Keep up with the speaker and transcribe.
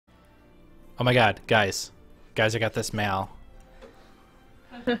Oh my god, guys. Guys, I got this mail.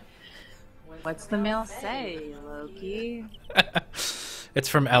 What's the mail say, Loki? It's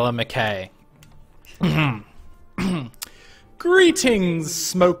from Ella McKay. Greetings,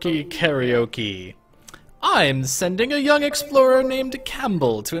 Smoky Karaoke. I'm sending a young explorer named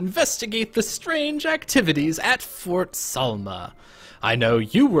Campbell to investigate the strange activities at Fort Salma. I know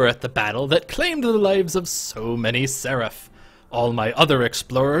you were at the battle that claimed the lives of so many Seraph. All my other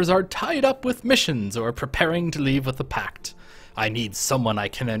explorers are tied up with missions or preparing to leave with the Pact. I need someone I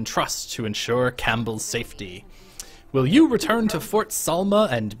can entrust to ensure Campbell's safety. Will you return to Fort Salma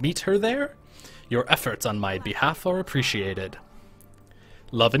and meet her there? Your efforts on my behalf are appreciated.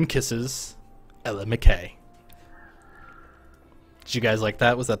 Love and kisses, Ella McKay. Did you guys like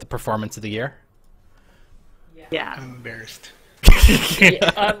that? Was that the performance of the year? Yeah. I'm embarrassed.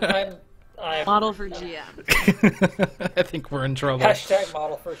 I'm Model for GM. I think we're in trouble. hashtag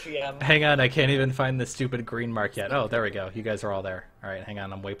model for GM. Hang on, I can't even find the stupid green mark yet. Oh, there we go. You guys are all there. Alright, hang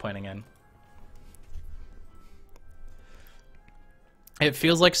on, I'm waypointing in. It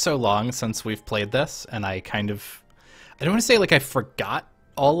feels like so long since we've played this, and I don't want to say like I forgot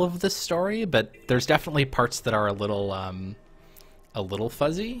all of the story, but there's definitely parts that are a little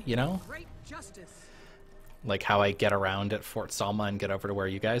fuzzy, you know? Great justice. Like how I get around at Fort Salma and get over to where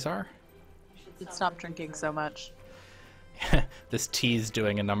you guys are. Should stop drinking so much. This tea's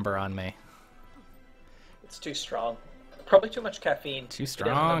doing a number on me. It's too strong. Probably too much caffeine. Too He doesn't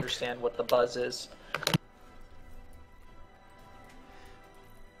strong. understand what the buzz is.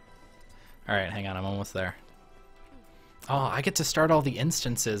 Alright, hang on, I'm almost there. Oh, I get to start all the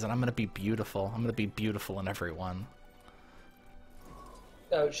instances, and I'm gonna be beautiful. I'm gonna be beautiful in every one.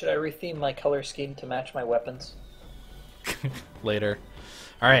 Oh, should I retheme my color scheme to match my weapons? Later.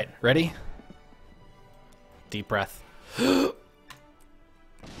 Alright, ready? Deep breath. Oh,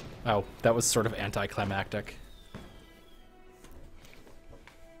 that was sort of anticlimactic.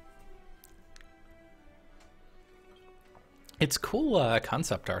 It's cool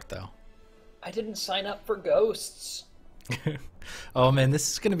concept art, though. I didn't sign up for ghosts. Oh man, this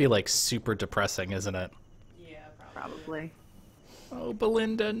is gonna be like super depressing, isn't it? Yeah, probably. Oh,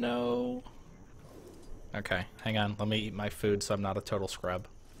 Belinda, no. Okay, hang on. Let me eat my food so I'm not a total scrub.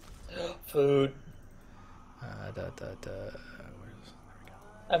 Food. Where's... There we go.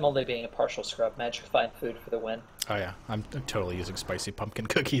 I'm only being a partial scrub. Magic find food for the win. Oh yeah, I'm totally using spicy pumpkin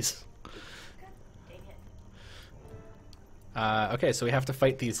cookies. Okay, so we have to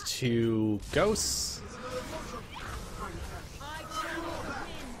fight these two ghosts. I channel the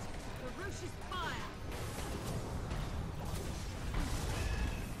wind. Ferocious fire.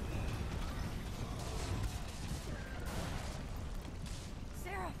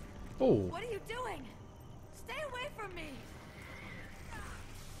 Sarah, Oh, what are you doing? Stay away from me.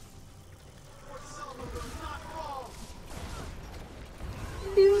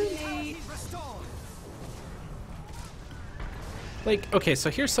 like, okay,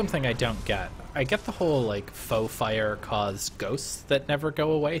 so here's something I don't get. I get the whole, like, faux fire cause ghosts that never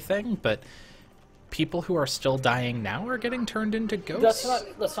go away thing, but people who are still dying now are getting turned into ghosts?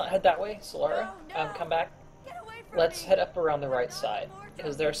 Let's not head that way, Selara. Come back. Get away from Let's me. head up around the right side,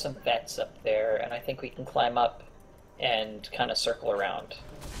 because there's some vents up there, and I think we can climb up and kind of circle around,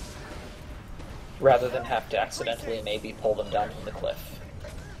 rather than have to accidentally maybe pull them down from the cliff.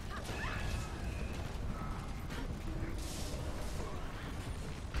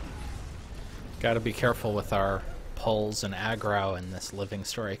 Gotta be careful with our pulls and aggro in this living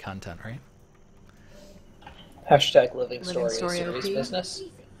story content, right? Hashtag living Living story story is serious OP. business.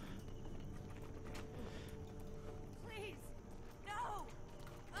 Please. No.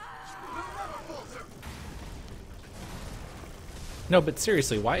 No, but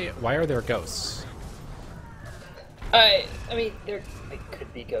seriously, why are there ghosts? I mean, they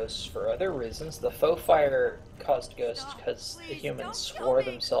could be ghosts for other reasons. The faux fire caused ghosts because the humans swore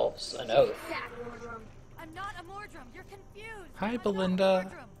themselves an oath. I'm not a Mordrum. You're confused. Hi, I'm not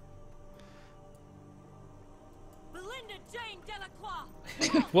Belinda. Mordrum. Belinda Jane Delacroix.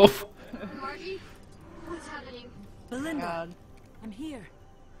 Wolf! Margie, what's happening? Belinda, God. I'm here.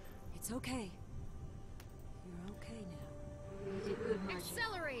 It's okay. You're okay now. You did good, Margie.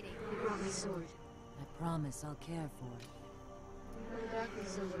 Accelerating. You brought my sword. I promise I'll care for it. When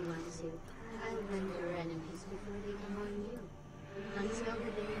darkness overwhelms you, I'll rend your enemies before they come on you. Until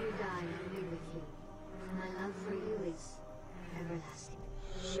the day you die, I'll be with you. My love for you is everlasting.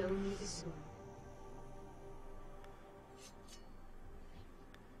 Show me the sword.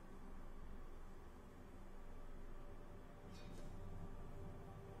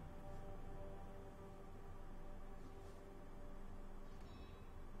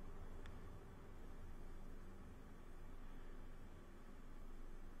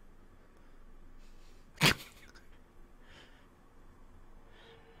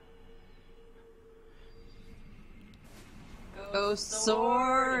 Ghost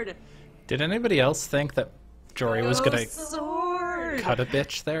sword. Did anybody else think that Jory was gonna Sword. cut a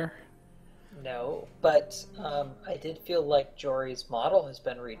bitch there? No, but I did feel like Jory's model has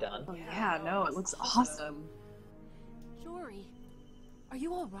been redone. Oh yeah, no, it looks awesome. Jory, are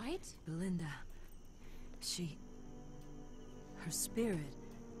you all right? Belinda. Her spirit.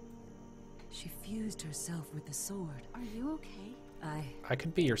 She fused herself with the sword. Are you okay? I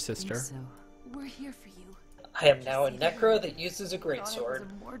could be your sister. Think so. We're here for you. I am now a necro that uses a Thought it was greatsword.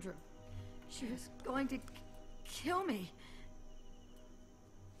 a Mordrum. She was going to kill me.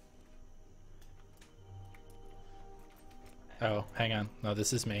 Oh, hang on. No,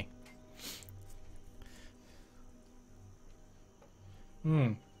 this is me.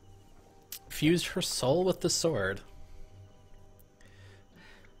 Fused her soul with the sword.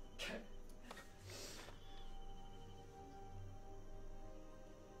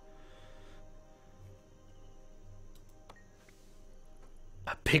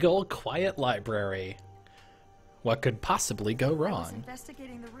 A big old quiet library. What could possibly go I was wrong?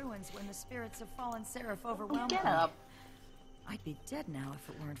 investigating the ruins when the spirits of fallen Seraph overwhelmed Get me. up. I'd be dead now if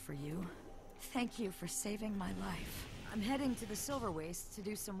it weren't for you. Thank you for saving my life. I'm heading to the Silver Waste to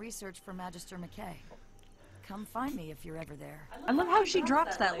do some research for Magister McKay. Come find me if you're ever there. I love how she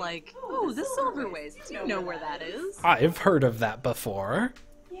drops that, like, oh, the Silver Waste. You know where that is. I've heard of that before.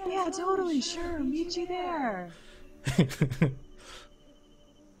 Yeah, totally, sure. Meet you there.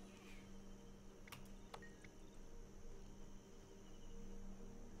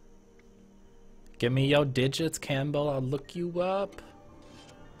 Give me your digits, Campbell. I'll look you up.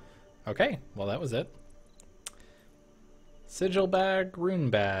 Okay, well that was it. Sigil bag, rune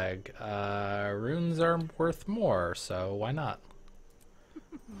bag. Runes are worth more, so why not?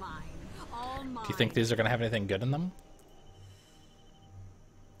 Mine. All mine. Do you think these are going to have anything good in them?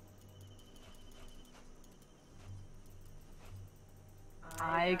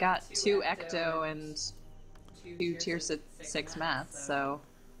 I got 2 Ecto and 2 Tier 6 Maths, so...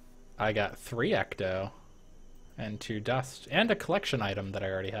 I got 3 Ecto and 2 Dust and a collection item that I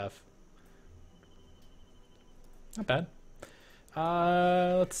already have. Not bad.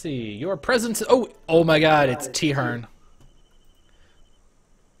 Let's see. Your presence. Oh my God! It's T-Hern.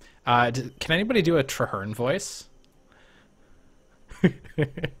 Can anybody do a Traherne voice?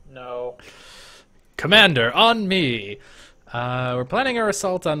 No. Commander, on me. We're planning our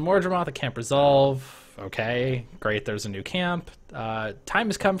assault on Mordremoth at Camp Resolve. Okay, great. There's a new camp. Time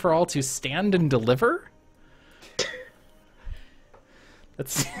has come for all to stand and deliver.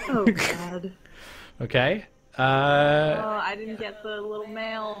 That's Oh, God. okay. Oh, I didn't get the little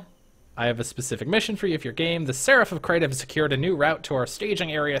mail. I have a specific mission for you if you're game. The Seraph of Krayt have secured a new route to our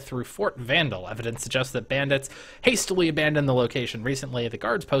staging area through Fort Vandal. Evidence suggests that bandits hastily abandoned the location recently. The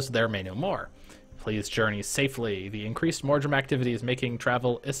guards posted there may know more. Please journey safely. The increased Mordrum activity is making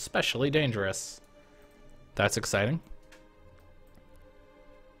travel especially dangerous. That's exciting.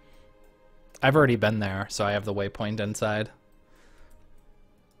 I've already been there, so I have the waypoint inside.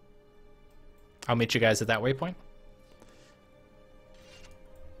 I'll meet you guys at that waypoint.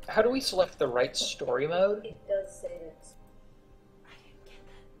 How do we select the right story mode? It does say that.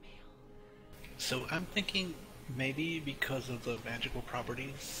 So I'm thinking maybe because of the magical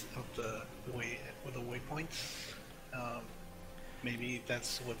properties of the waypoints, maybe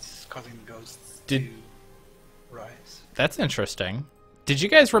that's what's causing the ghosts to rise. That's interesting. Did you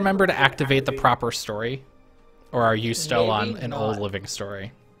guys remember to activate the proper story? Or are you still on Maybe an not. old living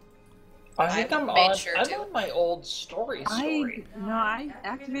story? I think I'm made on. sure I'm to. on my old story. I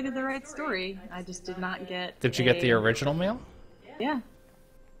activated the right story. I just did not get. Did you get the original mail? Yeah.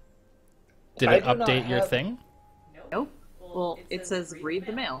 Did I it do not update your have- thing? Nope. Well, it says read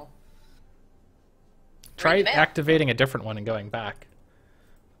the mail. Try the mail. activating a different one and going back.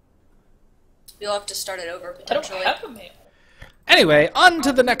 You'll have to start it over I don't potentially. have a mail. Anyway, on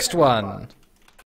to the next one.